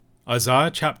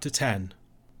Isaiah chapter 10.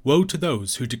 Woe to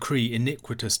those who decree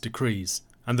iniquitous decrees,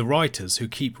 and the writers who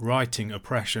keep writing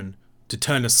oppression, to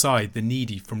turn aside the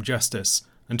needy from justice,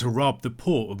 and to rob the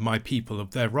poor of my people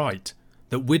of their right,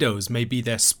 that widows may be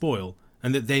their spoil,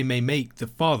 and that they may make the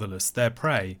fatherless their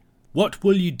prey. What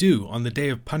will you do on the day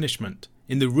of punishment,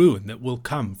 in the ruin that will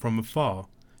come from afar?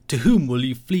 To whom will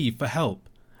you flee for help,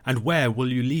 and where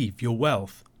will you leave your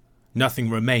wealth? Nothing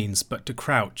remains but to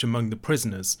crouch among the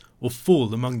prisoners, or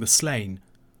fall among the slain.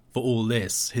 For all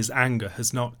this his anger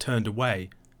has not turned away,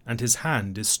 and his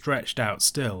hand is stretched out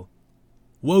still.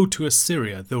 Woe to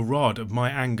Assyria, the rod of my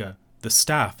anger, the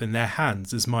staff in their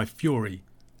hands is my fury.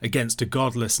 Against a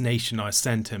godless nation I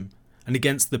send him, and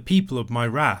against the people of my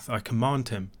wrath I command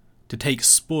him, to take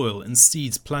spoil and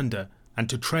seize plunder, and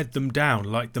to tread them down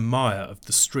like the mire of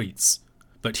the streets.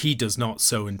 But he does not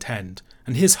so intend,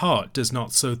 and his heart does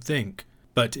not so think,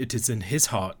 but it is in his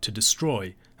heart to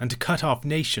destroy, and to cut off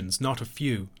nations, not a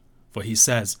few. For he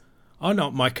says, Are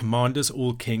not my commanders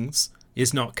all kings?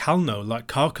 Is not Calno like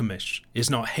Carchemish? Is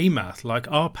not Hamath like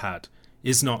Arpad?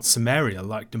 Is not Samaria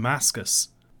like Damascus?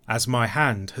 As my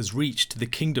hand has reached to the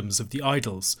kingdoms of the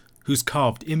idols, whose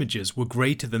carved images were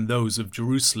greater than those of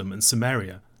Jerusalem and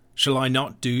Samaria, shall I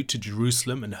not do to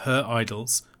Jerusalem and her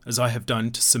idols as I have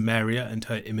done to Samaria and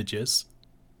her images?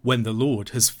 When the Lord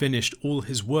has finished all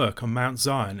his work on Mount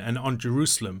Zion and on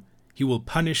Jerusalem, he will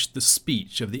punish the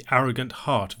speech of the arrogant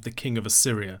heart of the king of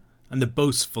Assyria, and the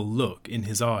boastful look in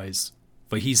his eyes.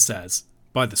 For he says,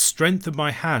 By the strength of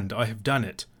my hand I have done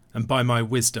it, and by my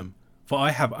wisdom, for I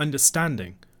have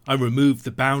understanding. I remove the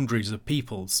boundaries of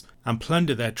peoples, and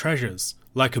plunder their treasures.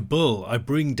 Like a bull I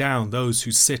bring down those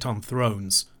who sit on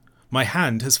thrones. My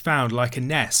hand has found like a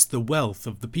nest the wealth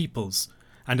of the peoples,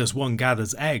 and as one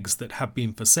gathers eggs that have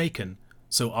been forsaken,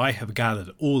 so I have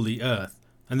gathered all the earth,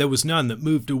 and there was none that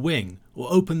moved a wing,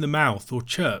 or opened the mouth, or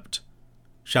chirped.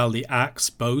 Shall the axe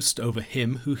boast over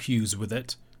him who hews with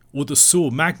it, or the saw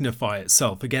magnify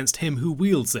itself against him who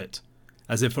wields it?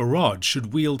 As if a rod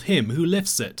should wield him who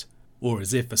lifts it, or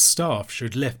as if a staff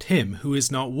should lift him who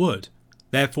is not wood.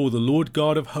 Therefore the Lord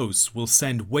God of hosts will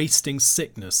send wasting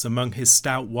sickness among his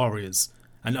stout warriors,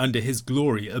 and under his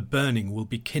glory a burning will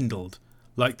be kindled,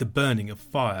 like the burning of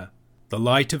fire. The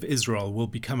light of Israel will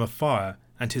become a fire,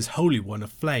 and his Holy One a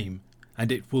flame,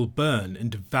 and it will burn and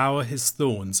devour his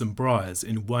thorns and briars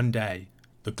in one day.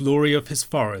 The glory of his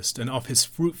forest and of his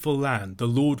fruitful land the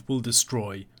Lord will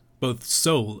destroy, both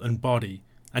soul and body,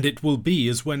 and it will be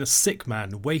as when a sick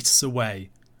man wastes away.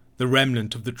 The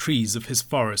remnant of the trees of his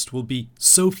forest will be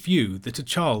so few that a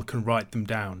child can write them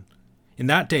down. In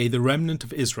that day the remnant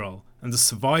of Israel and the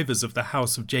survivors of the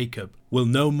house of Jacob will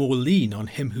no more lean on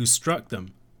him who struck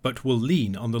them, but will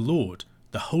lean on the Lord,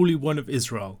 the Holy One of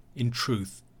Israel, in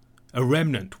truth. A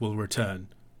remnant will return,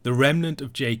 the remnant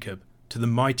of Jacob, to the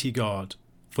mighty God.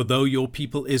 For though your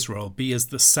people Israel be as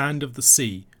the sand of the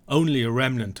sea, only a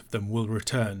remnant of them will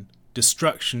return.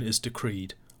 Destruction is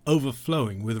decreed,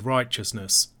 overflowing with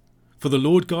righteousness. For the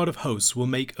Lord God of hosts will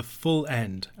make a full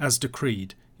end, as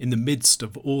decreed, in the midst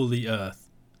of all the earth.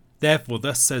 Therefore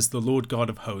thus says the Lord God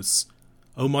of hosts,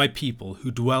 O my people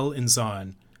who dwell in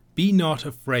Zion, be not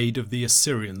afraid of the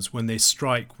Assyrians when they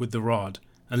strike with the rod,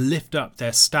 and lift up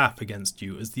their staff against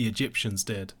you as the Egyptians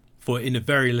did. For in a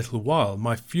very little while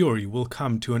my fury will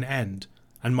come to an end,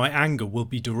 and my anger will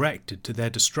be directed to their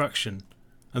destruction.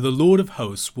 And the Lord of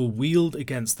hosts will wield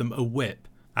against them a whip,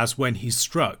 as when he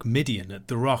struck Midian at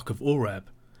the rock of Oreb,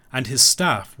 and his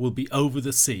staff will be over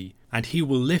the sea, and he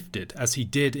will lift it as he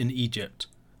did in Egypt.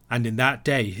 And in that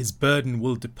day his burden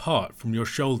will depart from your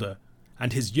shoulder,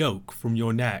 and his yoke from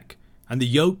your neck, and the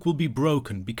yoke will be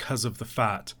broken because of the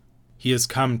fat. He has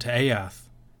come to Aiath,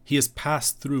 he has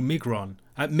passed through Migron,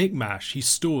 at Michmash he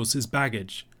stores his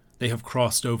baggage. They have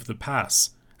crossed over the pass,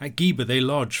 at Geba they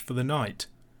lodge for the night.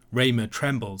 Ramah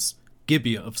trembles,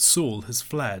 Gibeah of Saul has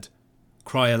fled.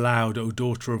 Cry aloud, O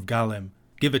daughter of Galim,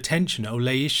 give attention, O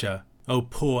Laisha, O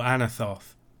poor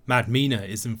Anathoth. Madmenah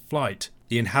is in flight,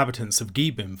 the inhabitants of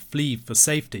Gebim flee for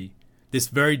safety. This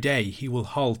very day he will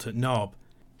halt at Nob.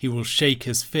 He will shake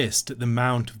his fist at the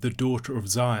mount of the daughter of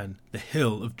Zion, the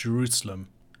hill of Jerusalem.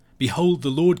 Behold, the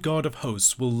Lord God of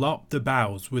hosts will lop the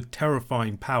boughs with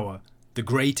terrifying power. The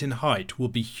great in height will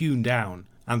be hewn down,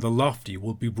 and the lofty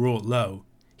will be brought low.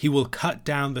 He will cut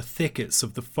down the thickets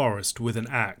of the forest with an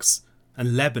axe,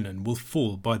 and Lebanon will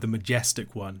fall by the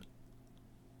majestic one.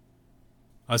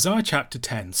 Isaiah chapter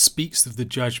 10 speaks of the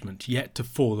judgment yet to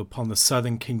fall upon the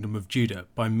southern kingdom of Judah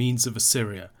by means of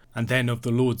Assyria, and then of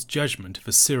the Lord's judgment of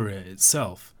Assyria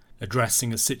itself,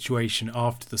 addressing a situation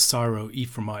after the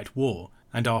Syro-Ephraimite war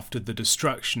and after the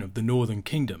destruction of the northern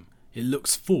kingdom, it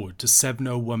looks forward to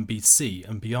 701 BC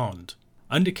and beyond.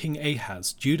 Under King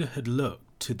Ahaz, Judah had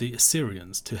looked to the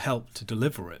Assyrians to help to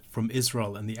deliver it from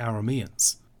Israel and the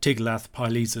Arameans.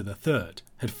 Tiglath-Pileser III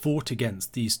had fought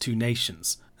against these two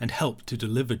nations and helped to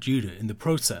deliver Judah in the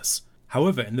process.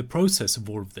 However, in the process of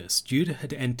all of this, Judah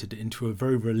had entered into a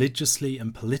very religiously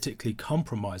and politically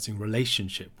compromising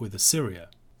relationship with Assyria.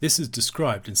 This is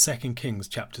described in 2 Kings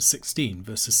chapter 16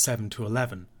 verses 7 to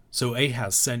 11. So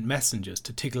Ahaz sent messengers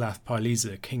to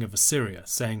Tiglath-Pileser, king of Assyria,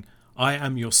 saying, I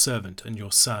am your servant and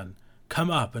your son. Come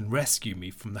up and rescue me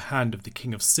from the hand of the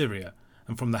king of Syria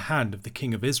and from the hand of the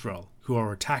king of Israel, who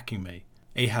are attacking me.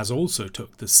 Ahaz also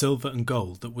took the silver and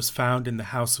gold that was found in the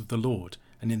house of the Lord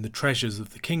and in the treasures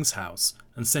of the king's house,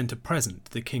 and sent a present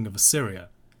to the king of Assyria.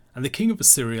 And the king of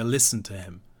Assyria listened to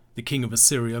him. The king of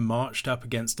Assyria marched up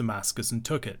against Damascus and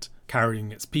took it,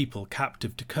 carrying its people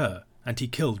captive to Kir, and he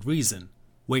killed Rezin.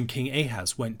 When King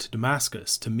Ahaz went to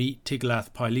Damascus to meet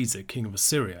Tiglath-Pileser, king of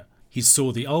Assyria, he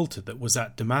saw the altar that was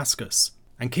at Damascus.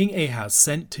 And King Ahaz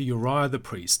sent to Uriah the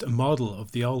priest a model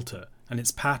of the altar, and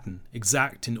its pattern,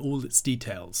 exact in all its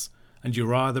details. And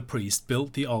Uriah the priest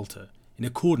built the altar, in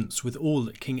accordance with all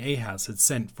that King Ahaz had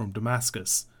sent from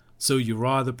Damascus. So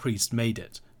Uriah the priest made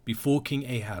it, before King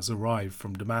Ahaz arrived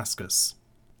from Damascus.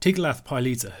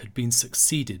 Tiglath-Pileser had been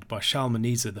succeeded by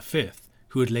Shalmaneser V,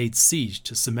 who had laid siege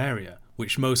to Samaria,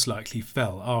 which most likely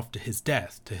fell after his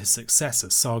death to his successor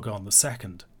Sargon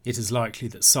II. It is likely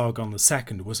that Sargon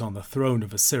II was on the throne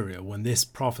of Assyria when this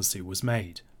prophecy was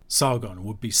made. Sargon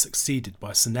would be succeeded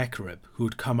by Sennacherib, who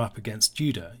would come up against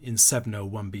Judah in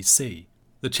 701 BC.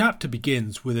 The chapter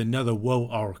begins with another woe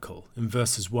oracle in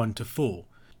verses 1 to 4.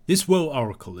 This woe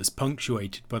oracle is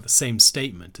punctuated by the same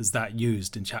statement as that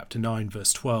used in chapter 9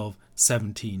 verse 12,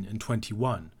 17 and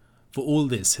 21. For all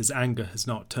this his anger has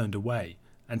not turned away,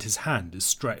 and his hand is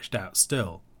stretched out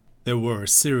still. There were a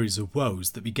series of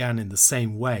woes that began in the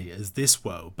same way as this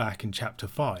woe back in chapter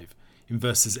 5, in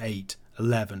verses 8,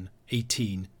 11,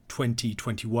 18, 20,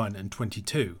 21 and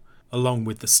 22, along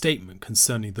with the statement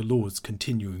concerning the Lord's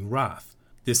continuing wrath.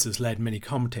 This has led many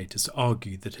commentators to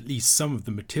argue that at least some of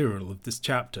the material of this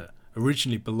chapter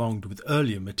originally belonged with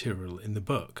earlier material in the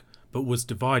book, but was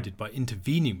divided by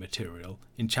intervening material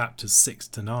in chapters 6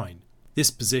 to 9.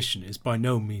 This position is by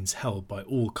no means held by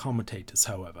all commentators,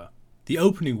 however. The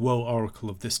opening woe oracle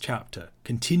of this chapter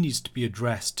continues to be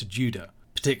addressed to Judah,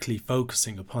 particularly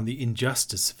focusing upon the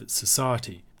injustice of its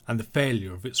society and the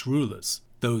failure of its rulers,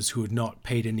 those who had not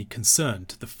paid any concern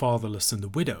to the fatherless and the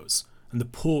widows, and the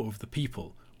poor of the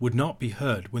people would not be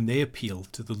heard when they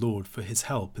appealed to the Lord for his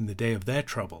help in the day of their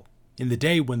trouble. In the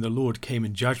day when the Lord came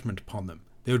in judgment upon them,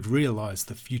 they would realize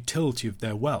the futility of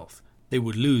their wealth. They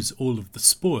would lose all of the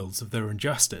spoils of their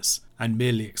injustice and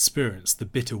merely experience the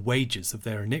bitter wages of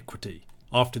their iniquity.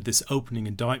 After this opening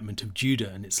indictment of Judah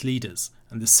and its leaders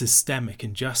and the systemic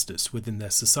injustice within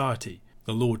their society,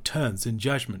 the Lord turns in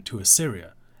judgment to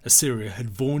Assyria. Assyria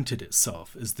had vaunted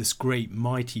itself as this great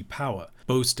mighty power,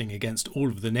 boasting against all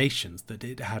of the nations that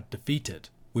it had defeated.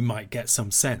 We might get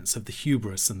some sense of the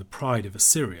hubris and the pride of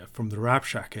Assyria from the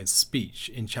Rabshakeh's speech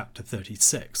in chapter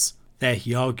 36. There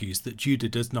he argues that Judah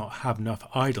does not have enough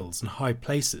idols and high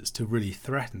places to really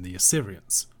threaten the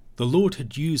Assyrians. The Lord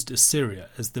had used Assyria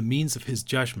as the means of his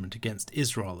judgment against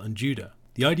Israel and Judah.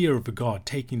 The idea of a God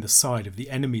taking the side of the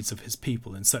enemies of his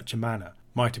people in such a manner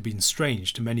might have been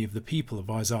strange to many of the people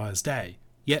of Isaiah's day.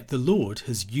 Yet the Lord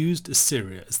has used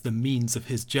Assyria as the means of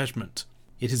his judgment.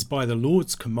 It is by the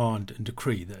Lord's command and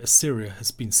decree that Assyria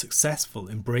has been successful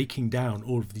in breaking down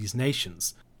all of these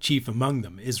nations, chief among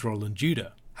them Israel and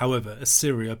Judah. However,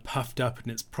 Assyria, puffed up in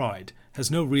its pride,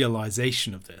 has no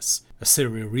realization of this.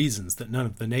 Assyria reasons that none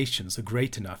of the nations are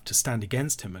great enough to stand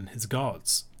against him and his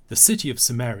gods. The city of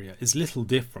Samaria is little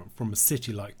different from a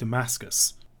city like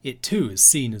Damascus. It too is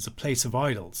seen as a place of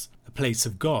idols, a place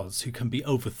of gods who can be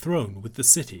overthrown with the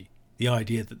city. The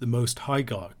idea that the Most High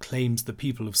God claims the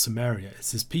people of Samaria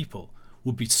as his people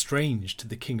would be strange to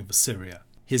the king of Assyria.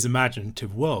 His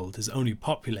imaginative world is only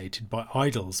populated by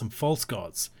idols and false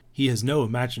gods. He has no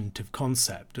imaginative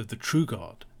concept of the true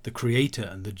God, the creator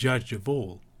and the judge of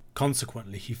all.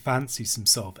 Consequently, he fancies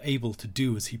himself able to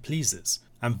do as he pleases,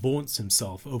 and vaunts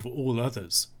himself over all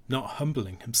others, not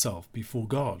humbling himself before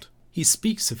God. He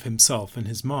speaks of himself in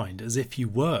his mind as if he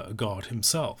were a god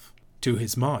himself. To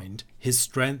his mind, his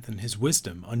strength and his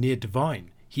wisdom are near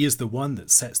divine. He is the one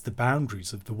that sets the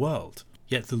boundaries of the world.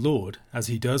 Yet the Lord, as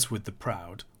he does with the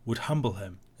proud, would humble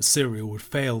him. Assyria would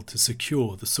fail to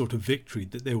secure the sort of victory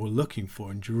that they were looking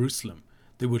for in Jerusalem.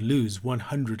 They would lose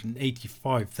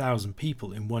 185,000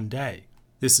 people in one day.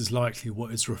 This is likely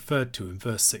what is referred to in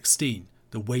verse 16,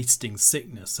 the wasting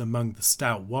sickness among the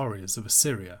stout warriors of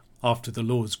Assyria. After the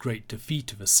Lord's great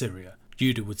defeat of Assyria,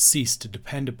 Judah would cease to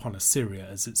depend upon Assyria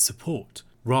as its support.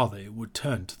 Rather, it would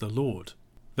turn to the Lord.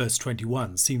 Verse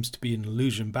 21 seems to be an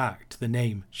allusion back to the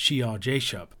name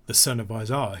Shear-Jashub, the son of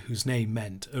Isaiah, whose name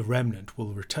meant a remnant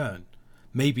will return.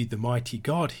 Maybe the mighty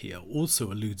God here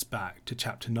also alludes back to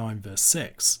chapter 9 verse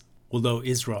 6. Although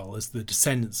Israel as the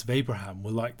descendants of Abraham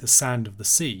were like the sand of the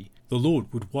sea, the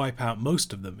Lord would wipe out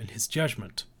most of them in his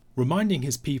judgment. Reminding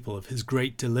his people of his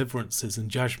great deliverances and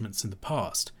judgments in the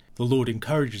past, the Lord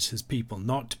encourages his people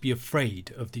not to be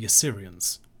afraid of the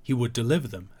Assyrians. He would deliver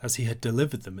them as he had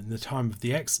delivered them in the time of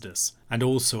the Exodus, and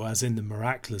also as in the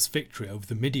miraculous victory over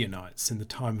the Midianites in the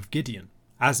time of Gideon.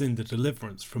 As in the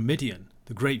deliverance from Midian,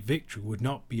 the great victory would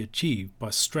not be achieved by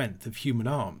strength of human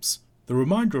arms. The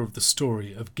reminder of the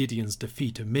story of Gideon's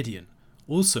defeat of Midian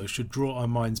also should draw our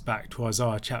minds back to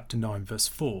Isaiah chapter 9 verse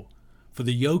 4. For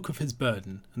the yoke of his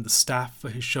burden and the staff for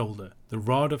his shoulder, the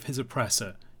rod of his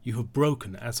oppressor, you have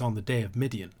broken as on the day of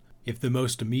Midian. If the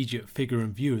most immediate figure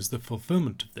in view as the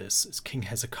fulfillment of this is King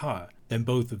Hezekiah, then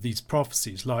both of these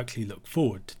prophecies likely look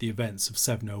forward to the events of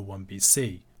 701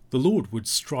 BC. The Lord would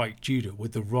strike Judah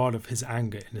with the rod of his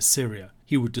anger in Assyria.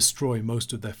 He would destroy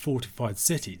most of their fortified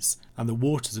cities, and the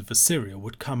waters of Assyria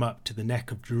would come up to the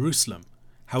neck of Jerusalem.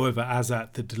 However, as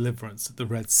at the deliverance at the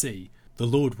Red Sea, the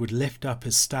Lord would lift up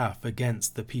his staff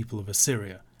against the people of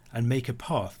Assyria, and make a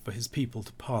path for his people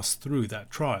to pass through that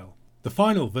trial. The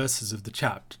final verses of the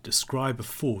chapter describe a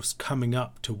force coming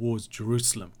up towards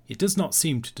Jerusalem. It does not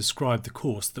seem to describe the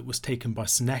course that was taken by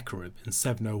Sennacherib in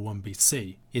 701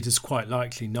 BC. It is quite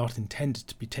likely not intended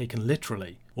to be taken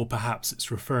literally, or perhaps it's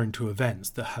referring to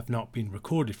events that have not been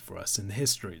recorded for us in the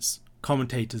histories.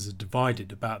 Commentators are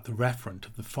divided about the referent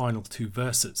of the final two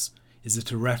verses. Is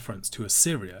it a reference to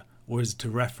Assyria, or is it a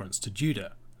reference to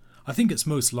Judah? I think it's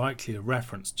most likely a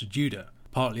reference to Judah,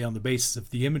 partly on the basis of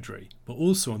the imagery, but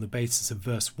also on the basis of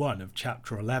verse 1 of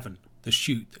chapter 11. The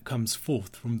shoot that comes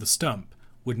forth from the stump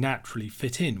would naturally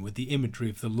fit in with the imagery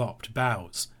of the lopped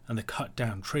boughs and the cut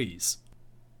down trees.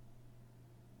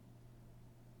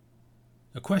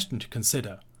 A question to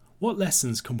consider: what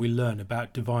lessons can we learn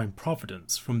about divine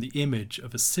providence from the image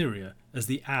of Assyria as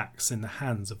the axe in the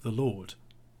hands of the Lord?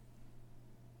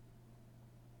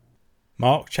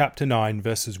 Mark chapter 9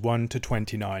 verses 1 to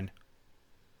 29.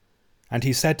 And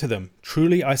he said to them,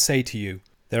 Truly I say to you,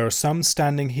 there are some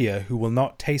standing here who will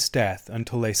not taste death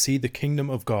until they see the kingdom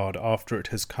of God after it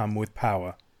has come with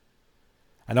power.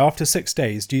 And after 6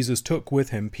 days Jesus took with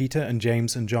him Peter and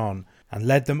James and John, and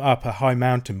led them up a high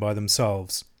mountain by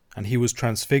themselves. And he was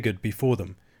transfigured before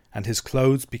them, and his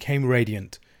clothes became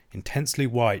radiant, intensely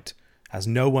white, as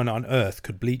no one on earth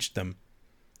could bleach them.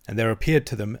 And there appeared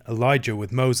to them Elijah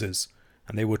with Moses,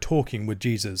 and they were talking with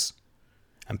Jesus.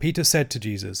 And Peter said to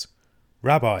Jesus,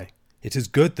 Rabbi, it is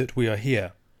good that we are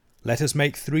here. Let us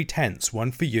make 3 tents,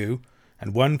 one for you,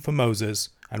 and one for Moses,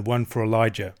 and one for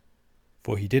Elijah.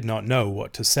 For he did not know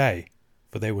what to say,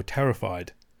 for they were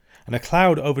terrified. And a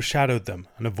cloud overshadowed them,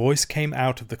 and a voice came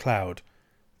out of the cloud,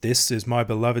 This is my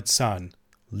beloved Son,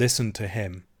 listen to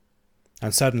him.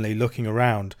 And suddenly, looking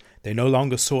around, they no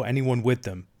longer saw anyone with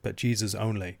them, but Jesus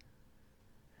only.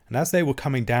 And as they were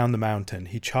coming down the mountain,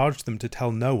 he charged them to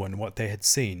tell no one what they had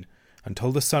seen,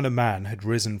 until the Son of Man had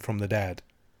risen from the dead.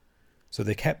 So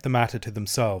they kept the matter to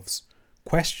themselves,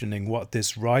 questioning what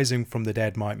this rising from the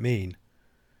dead might mean.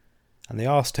 And they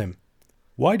asked him,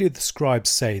 Why do the scribes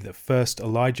say that first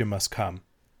Elijah must come?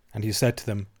 And he said to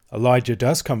them, Elijah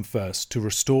does come first to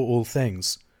restore all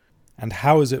things. And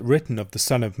how is it written of the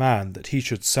Son of Man that he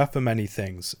should suffer many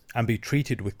things and be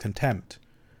treated with contempt?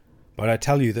 But I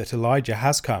tell you that Elijah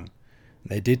has come,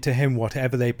 and they did to him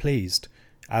whatever they pleased,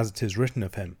 as it is written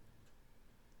of him.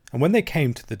 And when they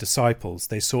came to the disciples,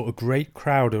 they saw a great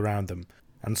crowd around them,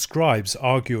 and scribes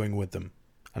arguing with them.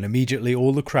 And immediately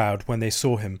all the crowd, when they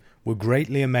saw him, were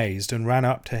greatly amazed, and ran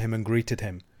up to him and greeted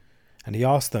him. And he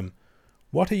asked them,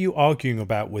 What are you arguing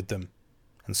about with them?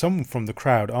 And someone from the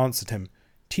crowd answered him,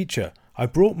 Teacher, I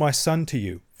brought my son to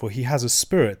you, for he has a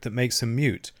spirit that makes him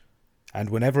mute. And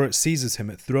whenever it seizes him,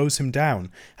 it throws him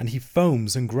down, and he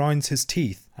foams and grinds his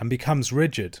teeth, and becomes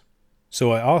rigid.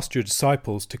 So I asked your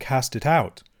disciples to cast it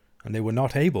out, and they were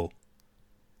not able.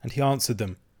 And he answered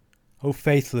them, O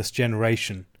faithless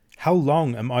generation, how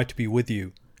long am I to be with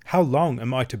you? How long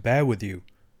am I to bear with you?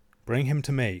 Bring him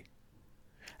to me.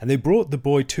 And they brought the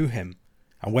boy to him.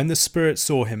 And when the spirit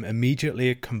saw him, immediately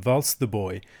it convulsed the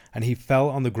boy, and he fell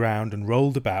on the ground and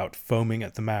rolled about, foaming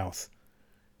at the mouth.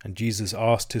 And Jesus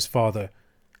asked his father,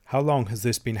 How long has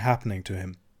this been happening to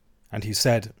him? And he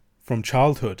said, From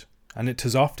childhood. and it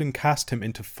has often cast him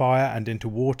into fire and into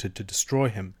water to destroy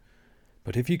him.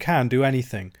 But if you can do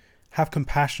anything, have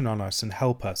compassion on us and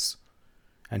help us."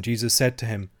 And Jesus said to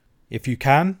him, "If you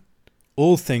can,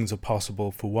 all things are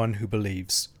possible for one who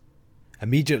believes."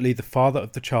 Immediately the father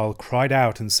of the child cried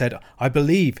out and said, "I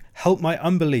believe, help my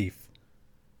unbelief."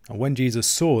 And when Jesus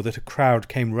saw that a crowd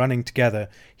came running together,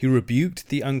 he rebuked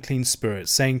the unclean spirit,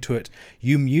 saying to it,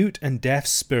 "You mute and deaf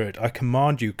spirit, I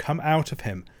command you, come out of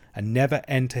him, and never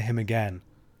enter him again."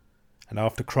 And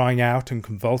after crying out and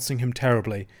convulsing him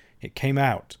terribly, it came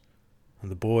out,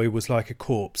 and the boy was like a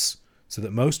corpse, so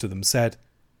that most of them said,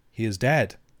 "He is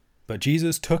dead." But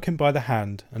Jesus took him by the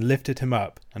hand and lifted him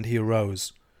up, and he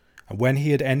arose. And when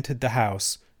he had entered the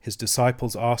house, his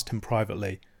disciples asked him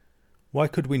privately, "Why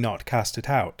could we not cast it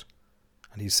out?"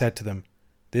 And he said to them,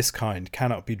 "This kind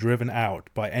cannot be driven out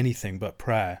by anything but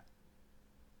prayer."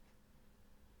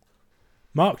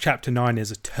 Mark chapter 9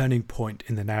 is a turning point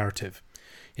in the narrative.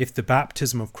 If the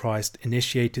baptism of Christ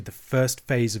initiated the first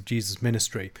phase of Jesus'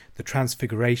 ministry, the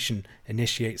transfiguration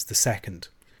initiates the second.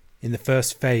 In the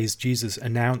first phase, Jesus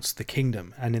announced the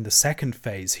kingdom, and in the second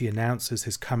phase, he announces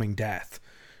his coming death,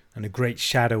 and a great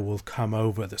shadow will come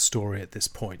over the story at this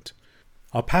point.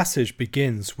 Our passage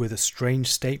begins with a strange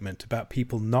statement about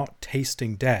people not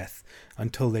tasting death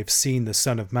until they've seen the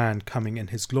Son of Man coming in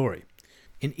his glory.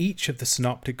 In each of the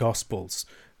synoptic Gospels,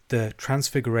 the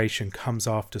transfiguration comes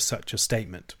after such a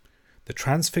statement. The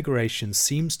transfiguration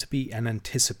seems to be an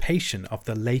anticipation of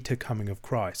the later coming of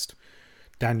Christ.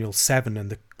 Daniel 7 and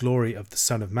the glory of the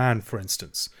Son of Man, for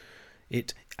instance.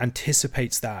 It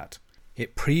anticipates that.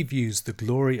 It previews the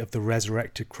glory of the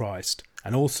resurrected Christ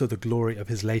and also the glory of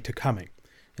his later coming.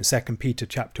 In 2 Peter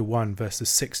chapter 1 verses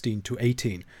 16 to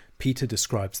 18, Peter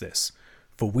describes this.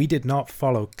 "For we did not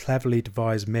follow cleverly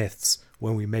devised myths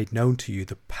when we made known to you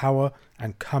the power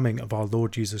and coming of our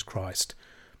Lord Jesus Christ,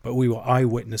 but we were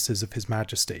eyewitnesses of his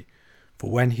majesty.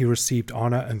 For when he received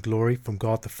honor and glory from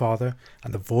God the Father,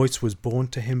 and the voice was borne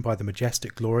to him by the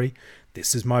majestic glory,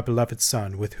 'This is my beloved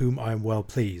Son, with whom I am well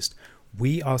pleased,'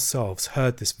 we ourselves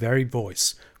heard this very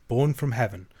voice, borne from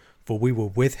heaven, for we were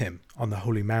with him on the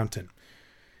holy mountain."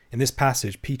 In this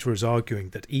passage, Peter is arguing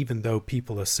that even though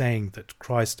people are saying that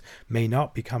Christ may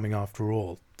not be coming after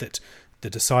all, that the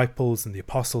disciples and the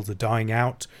apostles are dying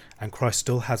out and Christ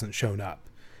still hasn't shown up,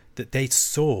 that they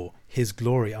saw his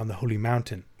glory on the holy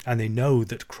mountain, and they know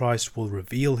that Christ will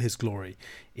reveal his glory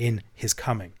in his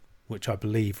coming, which I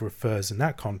believe refers in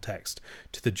that context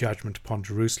to the judgment upon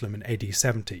Jerusalem in AD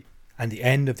 70, and the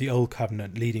end of the old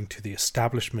covenant leading to the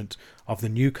establishment of the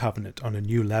new covenant on a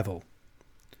new level.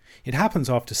 It happens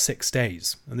after 6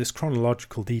 days, and this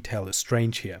chronological detail is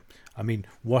strange here. I mean,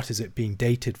 what is it being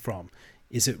dated from?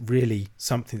 Is it really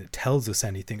something that tells us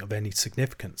anything of any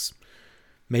significance?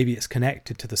 Maybe it's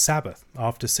connected to the Sabbath.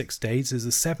 After 6 days is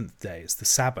the seventh day, is the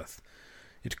Sabbath.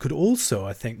 It could also,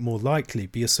 I think, more likely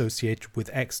be associated with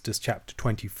Exodus chapter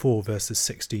 24, verses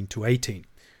 16 to 18.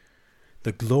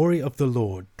 "The glory of the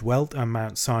Lord dwelt on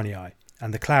Mount Sinai,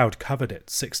 and the cloud covered it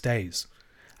 6 days.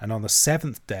 And on the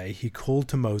seventh day he called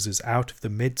to Moses out of the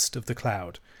midst of the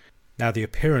cloud. Now the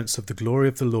appearance of the glory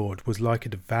of the Lord was like a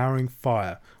devouring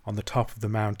fire on the top of the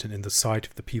mountain in the sight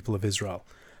of the people of Israel.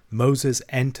 Moses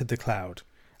entered the cloud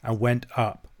and went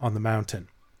up on the mountain."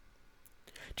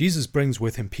 Jesus brings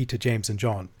with him Peter, James and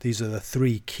John. These are the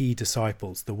 3 key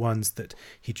disciples, the ones that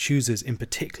he chooses in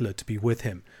particular to be with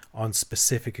him on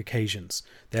specific occasions.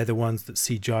 They're the ones that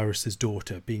see Jairus'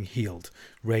 daughter being healed,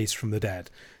 raised from the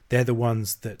dead. They're the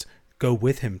ones that go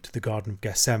with him to the Garden of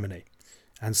Gethsemane.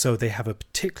 And so they have a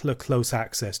particular close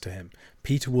access to him.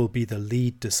 Peter will be the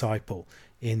lead disciple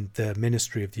in the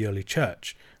ministry of the early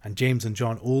church, and James and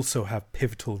John also have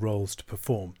pivotal roles to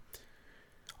perform.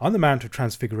 On the Mount of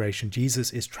Transfiguration,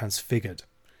 Jesus is transfigured.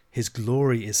 His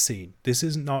glory is seen. This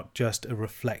is not just a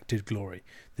reflected glory.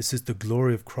 This is the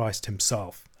glory of Christ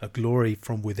himself, a glory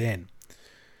from within.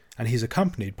 And he's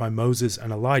accompanied by Moses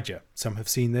and Elijah. Some have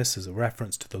seen this as a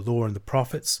reference to the law and the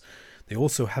prophets. They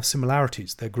also have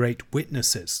similarities. They're great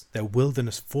witnesses. They're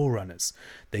wilderness forerunners.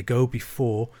 They go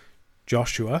before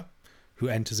Joshua, who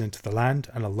enters into the land,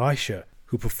 and Elisha,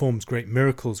 who performs great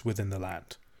miracles within the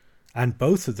land. And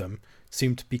both of them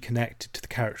seem to be connected to the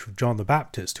character of John the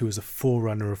Baptist, who is a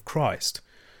forerunner of Christ.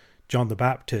 John the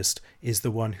Baptist is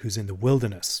the one who's in the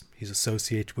wilderness. He's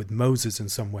associated with Moses in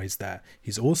some ways there.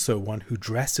 He's also one who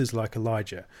dresses like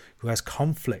Elijah, who has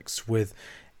conflicts with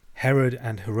Herod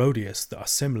and Herodias that are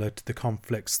similar to the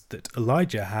conflicts that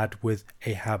Elijah had with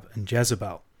Ahab and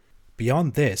Jezebel.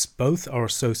 Beyond this, both are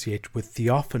associated with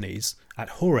theophanies at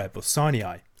Horeb or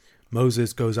Sinai.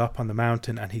 Moses goes up on the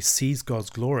mountain and he sees God's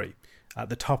glory at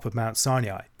the top of Mount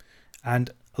Sinai.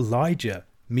 And Elijah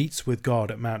meets with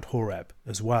God at Mount Horeb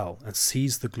as well and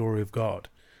sees the glory of God.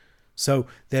 So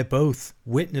they're both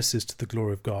witnesses to the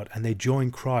glory of God, and they join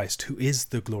Christ, who is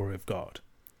the glory of God.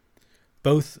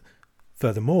 Both,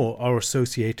 furthermore, are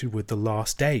associated with the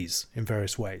last days in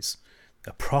various ways.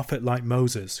 A prophet like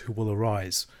Moses who will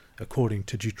arise, according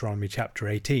to Deuteronomy chapter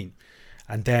 18,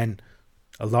 and then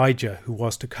Elijah who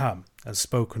was to come, as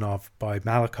spoken of by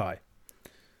Malachi.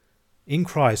 In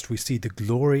Christ we see the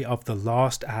glory of the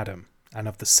last Adam and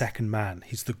of the second man.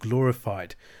 He's the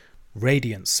glorified,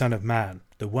 radiant Son of Man,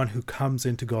 the one who comes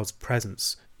into God's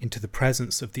presence, into the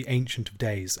presence of the Ancient of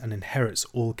Days, and inherits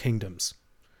all kingdoms.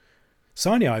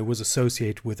 Sinai was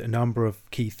associated with a number of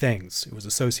key things. It was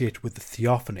associated with the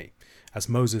theophany, as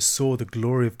Moses saw the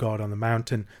glory of God on the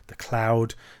mountain, the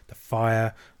cloud, the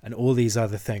fire, and all these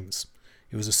other things.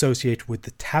 It was associated with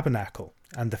the tabernacle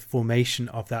and the formation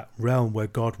of that realm where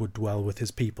God would dwell with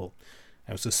his people.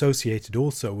 It was associated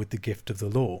also with the gift of the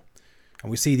law. And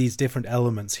we see these different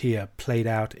elements here played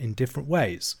out in different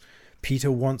ways. Peter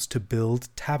wants to build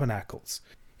tabernacles.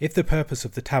 If the purpose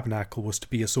of the tabernacle was to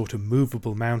be a sort of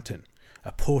movable mountain,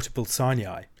 a portable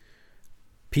Sinai,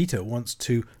 Peter wants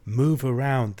to move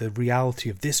around the reality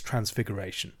of this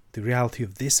transfiguration, the reality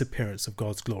of this appearance of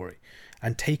God's glory,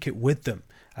 and take it with them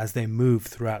as they move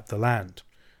throughout the land.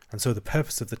 And so the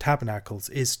purpose of the tabernacles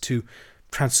is to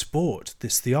transport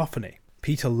this theophany.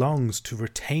 Peter longs to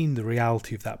retain the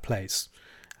reality of that place,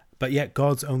 but yet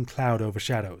God's own cloud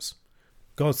overshadows.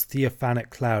 God's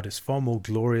theophanic cloud is far more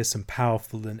glorious and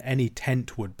powerful than any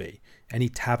tent would be, any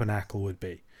tabernacle would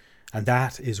be, and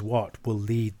that is what will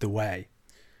lead the way.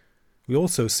 We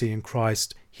also see in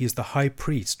Christ he is the high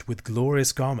priest with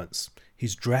glorious garments.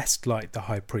 He's dressed like the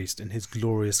high priest in his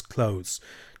glorious clothes,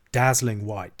 dazzling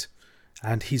white,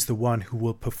 and he's the one who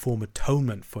will perform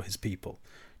atonement for his people,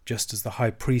 just as the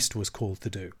high priest was called to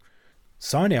do.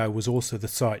 Sinai was also the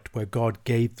site where God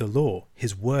gave the law,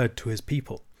 his word to his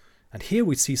people. And here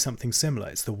we see something similar.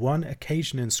 It's the one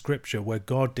occasion in Scripture where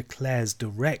God declares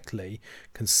directly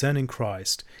concerning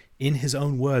Christ in his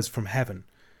own words from heaven.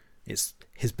 It's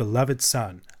his beloved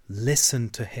Son. Listen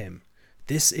to him.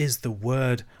 This is the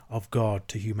word of God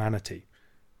to humanity.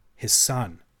 His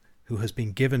Son, who has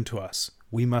been given to us.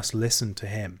 We must listen to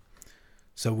him.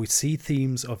 So we see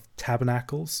themes of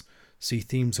tabernacles, see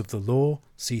themes of the law,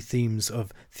 see themes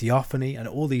of theophany, and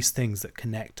all these things that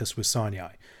connect us with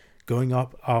Sinai. Going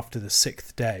up after the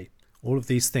sixth day, all of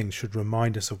these things should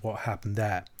remind us of what happened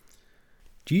there.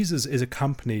 Jesus is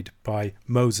accompanied by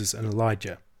Moses and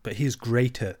Elijah, but he is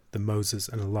greater than Moses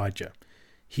and Elijah.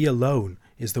 He alone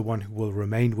is the one who will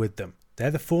remain with them.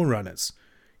 They're the forerunners.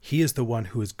 He is the one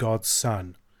who is God's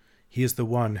Son. He is the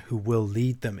one who will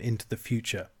lead them into the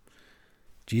future.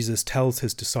 Jesus tells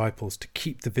his disciples to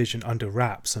keep the vision under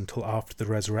wraps until after the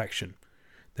resurrection.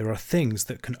 There are things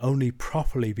that can only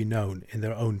properly be known in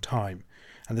their own time,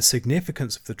 and the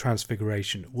significance of the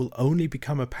transfiguration will only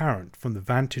become apparent from the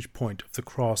vantage point of the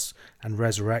cross and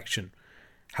resurrection.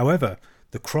 However,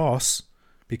 the cross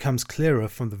becomes clearer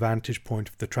from the vantage point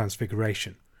of the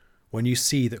transfiguration, when you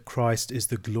see that Christ is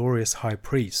the glorious high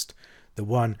priest, the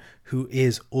one who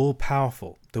is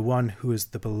all-powerful, the one who is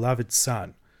the beloved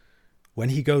Son. When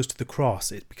he goes to the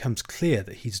cross, it becomes clear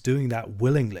that he's doing that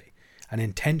willingly and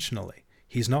intentionally.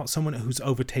 He's not someone who's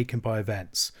overtaken by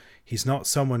events. He's not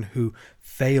someone who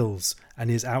fails and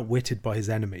is outwitted by his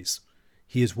enemies.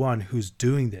 He is one who's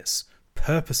doing this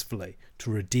purposefully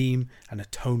to redeem and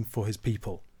atone for his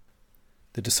people.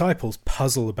 The disciples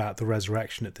puzzle about the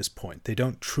resurrection at this point. They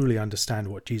don't truly understand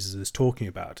what Jesus is talking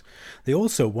about. They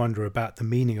also wonder about the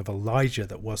meaning of Elijah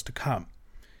that was to come.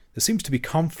 There seems to be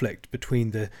conflict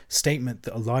between the statement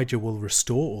that Elijah will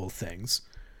restore all things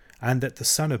and that the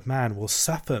Son of Man will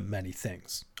suffer many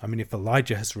things. I mean, if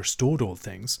Elijah has restored all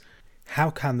things, how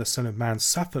can the Son of Man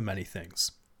suffer many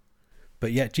things?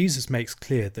 But yet Jesus makes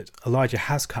clear that Elijah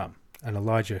has come, and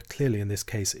Elijah clearly in this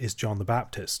case is John the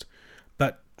Baptist.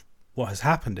 But what has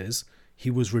happened is he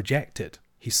was rejected.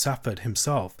 He suffered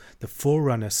himself. The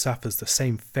forerunner suffers the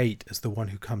same fate as the one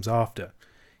who comes after.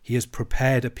 He has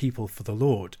prepared a people for the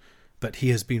Lord, but he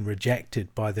has been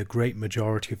rejected by the great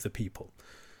majority of the people.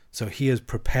 So he has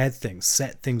prepared things,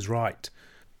 set things right,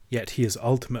 yet he is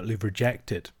ultimately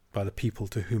rejected by the people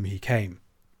to whom he came.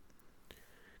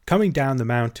 Coming down the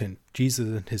mountain, Jesus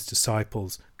and his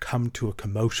disciples come to a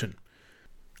commotion.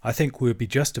 I think we would be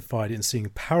justified in seeing a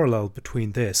parallel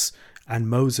between this and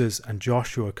Moses and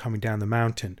Joshua coming down the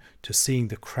mountain to seeing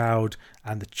the crowd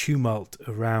and the tumult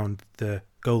around the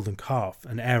golden calf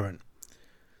and Aaron.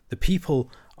 The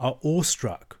people are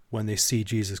awestruck when they see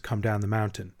Jesus come down the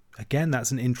mountain. Again,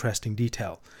 that's an interesting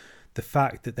detail. the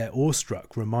fact that they're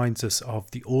awestruck reminds us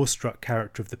of the awestruck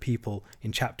character of the people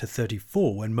in chapter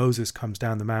 34 when Moses comes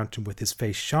down the mountain with his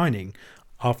face shining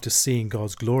after seeing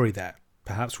God's glory there.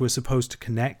 Perhaps we're supposed to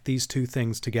connect these two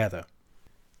things together.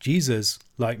 Jesus,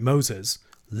 like Moses,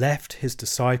 left his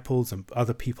disciples and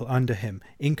other people under him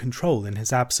in control in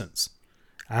his absence.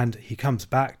 And he comes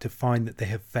back to find that they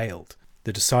have failed.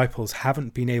 The disciples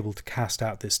haven't been able to cast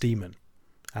out this demon.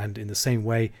 And in the same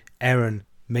way, Aaron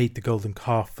made the golden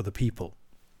calf for the people.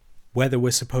 Whether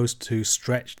we're supposed to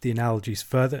stretch the analogies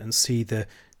further and see the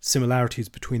similarities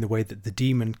between the way that the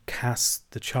demon casts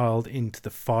the child into the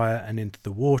fire and into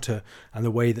the water, and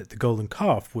the way that the golden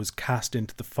calf was cast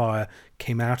into the fire,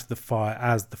 came out of the fire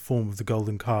as the form of the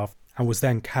golden calf, and was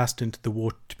then cast into the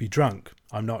water to be drunk,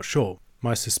 I'm not sure.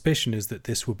 My suspicion is that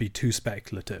this would be too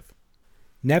speculative.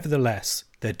 Nevertheless,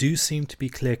 there do seem to be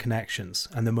clear connections,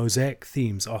 and the Mosaic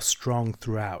themes are strong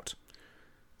throughout.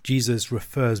 Jesus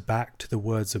refers back to the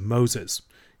words of Moses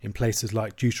in places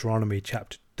like Deuteronomy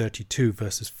chapter 32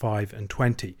 verses 5 and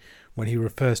 20, when he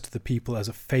refers to the people as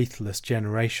a faithless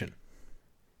generation.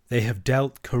 They have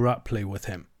dealt corruptly with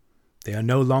him. They are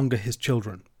no longer his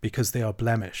children because they are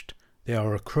blemished. They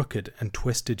are a crooked and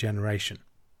twisted generation.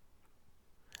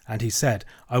 And he said,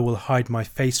 I will hide my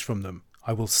face from them.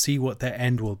 I will see what their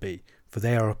end will be, for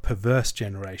they are a perverse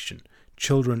generation,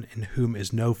 children in whom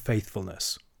is no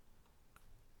faithfulness.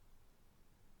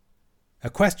 A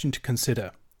question to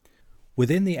consider.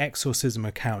 Within the exorcism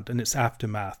account and its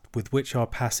aftermath with which our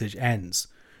passage ends,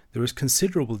 there is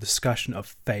considerable discussion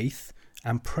of faith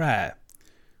and prayer.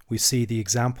 We see the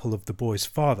example of the boy's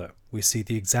father, we see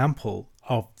the example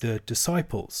of the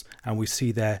disciples, and we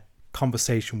see their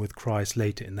conversation with Christ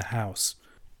later in the house.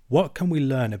 What can we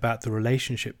learn about the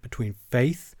relationship between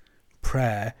faith,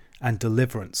 prayer, and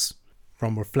deliverance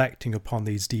from reflecting upon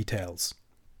these details?